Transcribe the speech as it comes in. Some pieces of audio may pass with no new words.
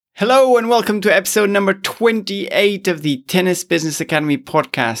Hello and welcome to episode number 28 of the Tennis Business Academy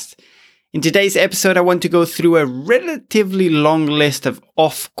podcast. In today's episode, I want to go through a relatively long list of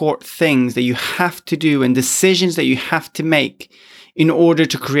off-court things that you have to do and decisions that you have to make in order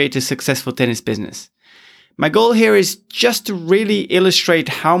to create a successful tennis business. My goal here is just to really illustrate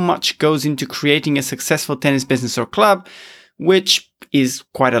how much goes into creating a successful tennis business or club, which is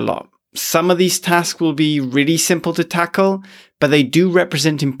quite a lot. Some of these tasks will be really simple to tackle, but they do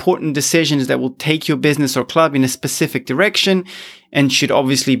represent important decisions that will take your business or club in a specific direction and should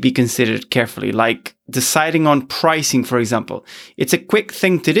obviously be considered carefully, like deciding on pricing, for example. It's a quick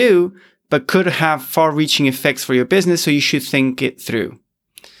thing to do, but could have far-reaching effects for your business, so you should think it through.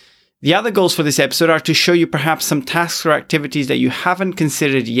 The other goals for this episode are to show you perhaps some tasks or activities that you haven't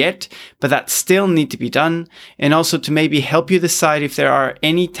considered yet, but that still need to be done, and also to maybe help you decide if there are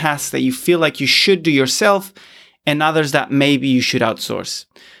any tasks that you feel like you should do yourself and others that maybe you should outsource.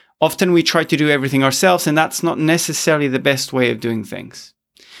 Often we try to do everything ourselves, and that's not necessarily the best way of doing things.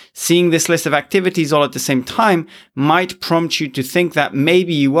 Seeing this list of activities all at the same time might prompt you to think that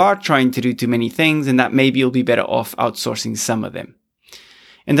maybe you are trying to do too many things and that maybe you'll be better off outsourcing some of them.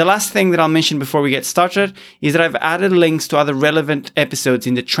 And the last thing that I'll mention before we get started is that I've added links to other relevant episodes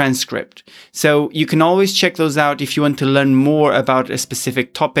in the transcript. So you can always check those out if you want to learn more about a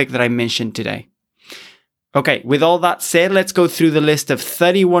specific topic that I mentioned today. Okay, with all that said, let's go through the list of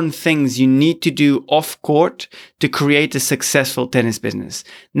 31 things you need to do off court to create a successful tennis business.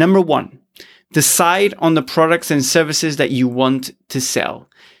 Number 1, decide on the products and services that you want to sell.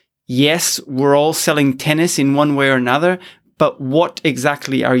 Yes, we're all selling tennis in one way or another, but what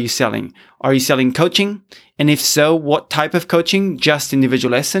exactly are you selling? Are you selling coaching? And if so, what type of coaching? Just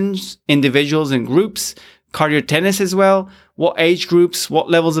individual lessons, individuals and groups, cardio tennis as well? What age groups?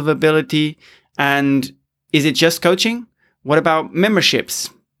 What levels of ability? And is it just coaching? What about memberships,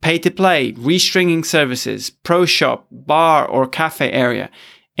 pay to play, restringing services, pro shop, bar or cafe area,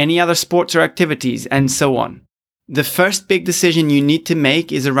 any other sports or activities, and so on? The first big decision you need to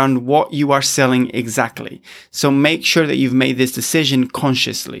make is around what you are selling exactly. So make sure that you've made this decision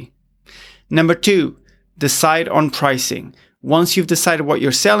consciously. Number 2, decide on pricing. Once you've decided what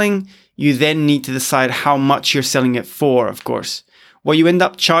you're selling, you then need to decide how much you're selling it for, of course. What you end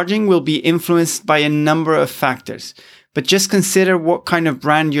up charging will be influenced by a number of factors, but just consider what kind of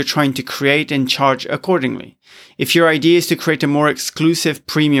brand you're trying to create and charge accordingly. If your idea is to create a more exclusive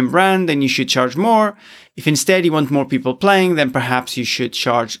premium brand, then you should charge more. If instead you want more people playing, then perhaps you should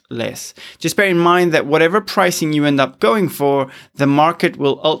charge less. Just bear in mind that whatever pricing you end up going for, the market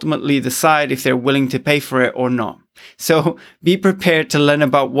will ultimately decide if they're willing to pay for it or not. So be prepared to learn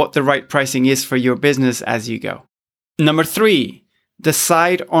about what the right pricing is for your business as you go. Number 3,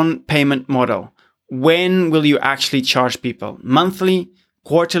 decide on payment model. When will you actually charge people? Monthly,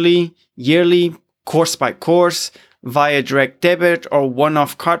 quarterly, yearly, course by course, via direct debit or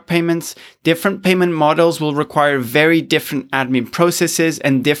one-off card payments? Different payment models will require very different admin processes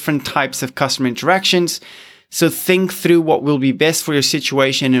and different types of customer interactions. So think through what will be best for your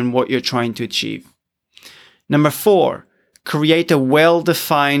situation and what you're trying to achieve. Number 4, create a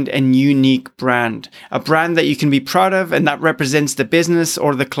well-defined and unique brand. A brand that you can be proud of and that represents the business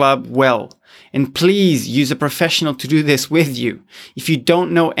or the club well. And please use a professional to do this with you. If you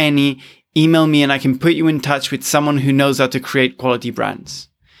don't know any, email me and I can put you in touch with someone who knows how to create quality brands.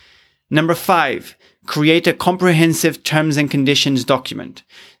 Number 5, create a comprehensive terms and conditions document.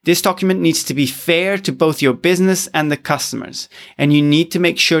 This document needs to be fair to both your business and the customers, and you need to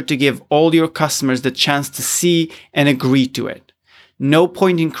make sure to give all your customers the chance to see and agree to it. No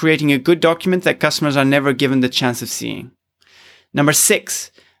point in creating a good document that customers are never given the chance of seeing. Number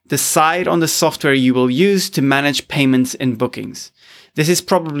 6, decide on the software you will use to manage payments and bookings. This is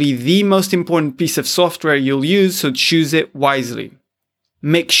probably the most important piece of software you'll use, so choose it wisely.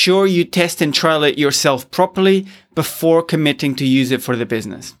 Make sure you test and trial it yourself properly before committing to use it for the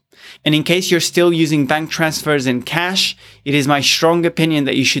business. And in case you're still using bank transfers and cash, it is my strong opinion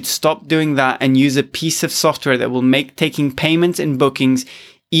that you should stop doing that and use a piece of software that will make taking payments and bookings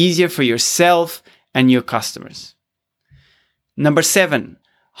easier for yourself and your customers. Number 7,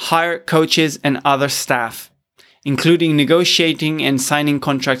 hire coaches and other staff, including negotiating and signing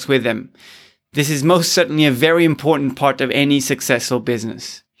contracts with them. This is most certainly a very important part of any successful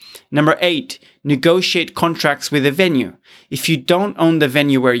business. Number 8, negotiate contracts with a venue. If you don't own the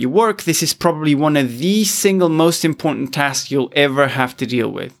venue where you work, this is probably one of the single most important tasks you'll ever have to deal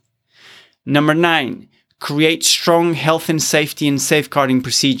with. Number 9, create strong health and safety and safeguarding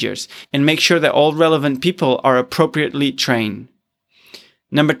procedures and make sure that all relevant people are appropriately trained.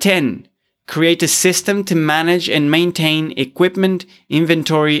 Number 10, Create a system to manage and maintain equipment,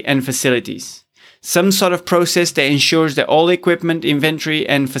 inventory, and facilities. Some sort of process that ensures that all equipment, inventory,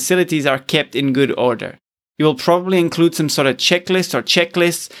 and facilities are kept in good order. You will probably include some sort of checklist or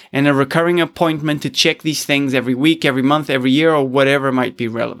checklists and a recurring appointment to check these things every week, every month, every year, or whatever might be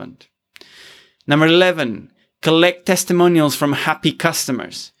relevant. Number 11, collect testimonials from happy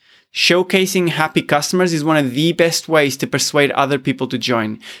customers. Showcasing happy customers is one of the best ways to persuade other people to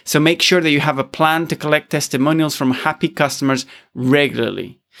join. So make sure that you have a plan to collect testimonials from happy customers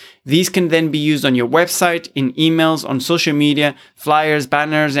regularly. These can then be used on your website, in emails, on social media, flyers,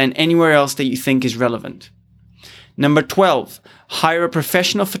 banners, and anywhere else that you think is relevant. Number 12, hire a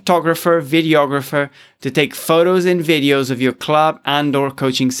professional photographer, videographer to take photos and videos of your club and/or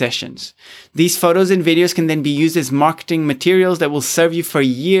coaching sessions. These photos and videos can then be used as marketing materials that will serve you for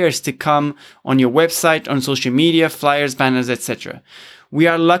years to come on your website, on social media, flyers, banners, etc. We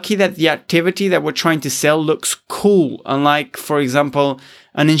are lucky that the activity that we're trying to sell looks cool, unlike, for example,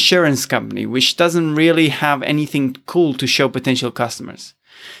 an insurance company, which doesn't really have anything cool to show potential customers.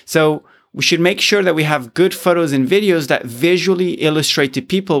 So we should make sure that we have good photos and videos that visually illustrate to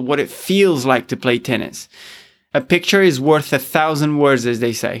people what it feels like to play tennis. A picture is worth 1,000 words, as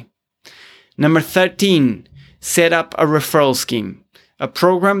they say. Number 13, set up a referral scheme, a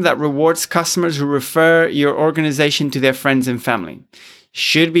program that rewards customers who refer your organization to their friends and family.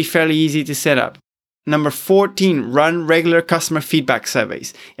 Should be fairly easy to set up. Number 14, run regular customer feedback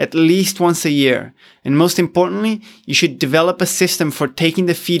surveys, at least once a year. And most importantly, you should develop a system for taking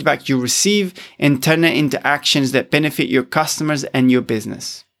the feedback you receive and turn it into actions that benefit your customers and your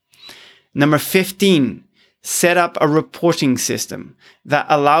business. Number 15, set up a reporting system that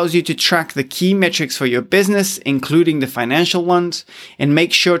allows you to track the key metrics for your business, including the financial ones, and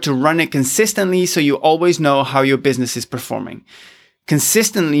make sure to run it consistently so you always know how your business is performing.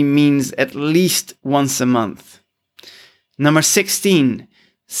 Consistently means at least once a month. Number 16,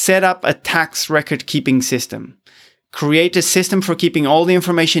 set up a tax record keeping system. Create a system for keeping all the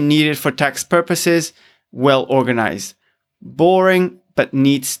information needed for tax purposes well organized. Boring, but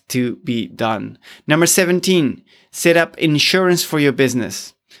needs to be done. Number 17, set up insurance for your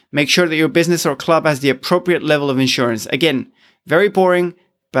business. Make sure that your business or club has the appropriate level of insurance. Again, very boring,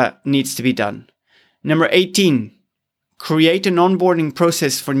 but needs to be done. Number 18, create an onboarding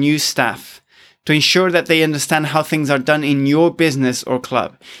process for new staff to ensure that they understand how things are done in your business or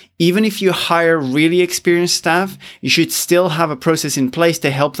club. Even if you hire really experienced staff, you should still have a process in place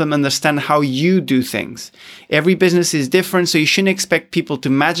to help them understand how you do things. Every business is different, so you shouldn't expect people to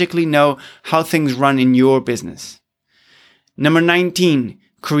magically know how things run in your business. Number 19,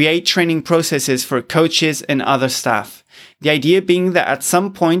 create training processes for coaches and other staff. The idea being that at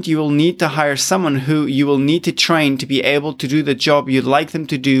some point you will need to hire someone who you will need to train to be able to do the job you'd like them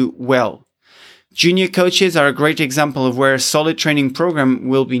to do well. Junior coaches are a great example of where a solid training program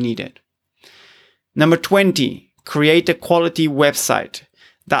will be needed. Number 20, create a quality website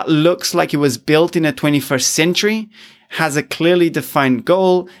that looks like it was built in the 21st century, has a clearly defined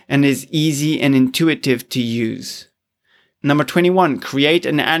goal, and is easy and intuitive to use. Number 21, create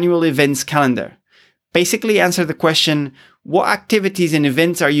an annual events calendar. Basically answer the question, what activities and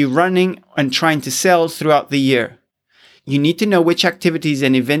events are you running and trying to sell throughout the year? You need to know which activities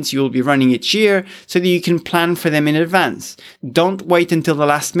and events you will be running each year so that you can plan for them in advance. Don't wait until the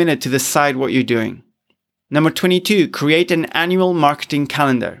last minute to decide what you're doing. Number 22, create an annual marketing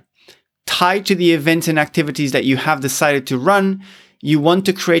calendar. Tied to the events and activities that you have decided to run, you want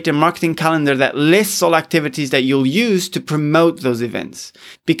to create a marketing calendar that lists all activities that you'll use to promote those events.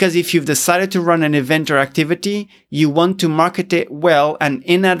 Because if you've decided to run an event or activity, you want to market it well and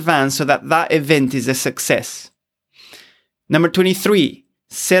in advance so that that event is a success. Number 23,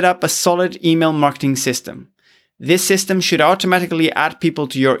 set up a solid email marketing system. This system should automatically add people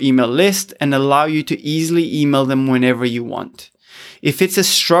to your email list and allow you to easily email them whenever you want. If it's a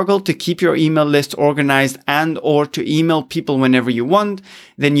struggle to keep your email list organized and or to email people whenever you want,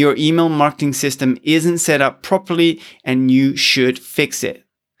 then your email marketing system isn't set up properly and you should fix it.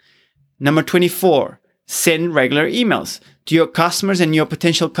 Number 24, send regular emails to your customers and your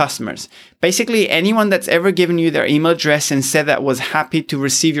potential customers. Basically, anyone that's ever given you their email address and said that was happy to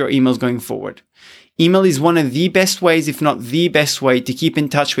receive your emails going forward. Email is one of the best ways, if not the best way, to keep in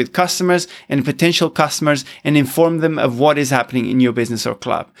touch with customers and potential customers and inform them of what is happening in your business or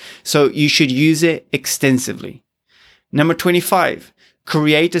club. So you should use it extensively. Number 25,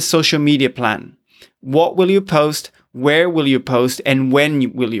 create a social media plan. What will you post? Where will you post? And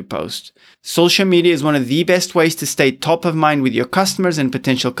when will you post? Social media is one of the best ways to stay top of mind with your customers and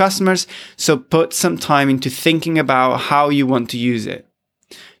potential customers. So put some time into thinking about how you want to use it.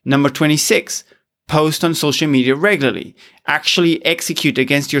 Number 26, post on social media regularly. Actually execute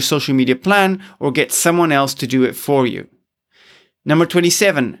against your social media plan or get someone else to do it for you. Number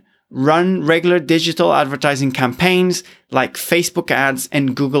 27, run regular digital advertising campaigns like Facebook ads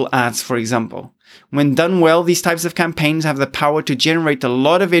and Google ads, for example. When done well, these types of campaigns have the power to generate a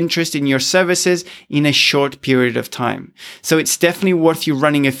lot of interest in your services in a short period of time. So it's definitely worth you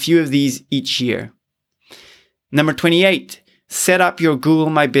running a few of these each year. Number 28, set up your Google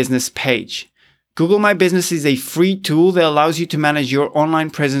My Business page. Google My Business is a free tool that allows you to manage your online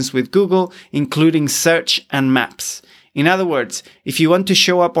presence with Google, including search and maps. In other words, if you want to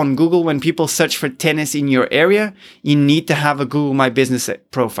show up on Google when people search for tennis in your area, you need to have a Google My Business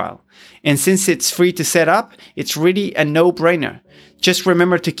profile. And since it's free to set up, it's really a no-brainer. Just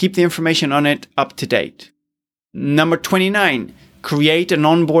remember to keep the information on it up to date. Number 29, create an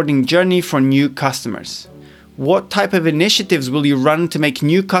onboarding journey for new customers. What type of initiatives will you run to make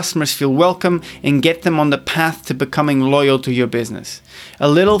new customers feel welcome and get them on the path to becoming loyal to your business? A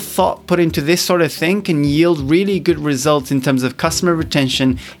little thought put into this sort of thing can yield really good results in terms of customer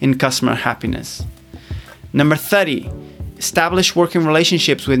retention and customer happiness. Number 30, establish working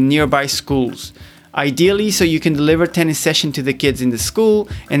relationships with nearby schools. Ideally, so you can deliver tennis session to the kids in the school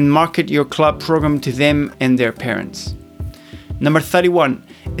and market your club program to them and their parents. Number 31,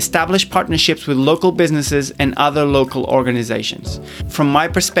 establish partnerships with local businesses and other local organizations. From my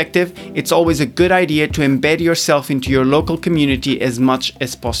perspective, it's always a good idea to embed yourself into your local community as much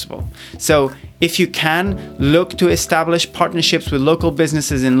as possible. So if you can, look to establish partnerships with local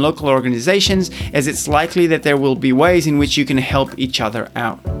businesses and local organizations, as it's likely that there will be ways in which you can help each other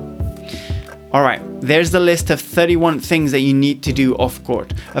out. All right, there's the list of 31 things that you need to do off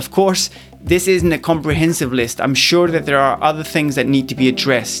court. Of course, this isn't a comprehensive list. I'm sure that there are other things that need to be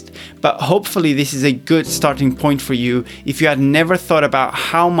addressed, but hopefully this is a good starting point for you if you had never thought about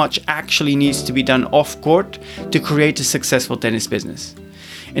how much actually needs to be done off court to create a successful tennis business.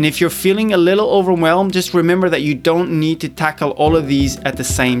 And if you're feeling a little overwhelmed, just remember that you don't need to tackle all of these at the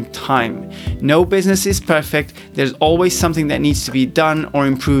same time. No business is perfect. There's always something that needs to be done or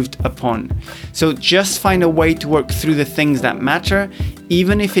improved upon. So just find a way to work through the things that matter,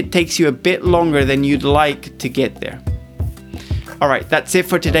 even if it takes you a bit longer than you'd like to get there. All right, that's it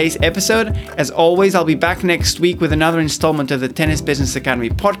for today's episode. As always, I'll be back next week with another installment of the Tennis Business Academy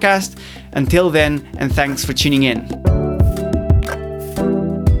podcast. Until then, and thanks for tuning in.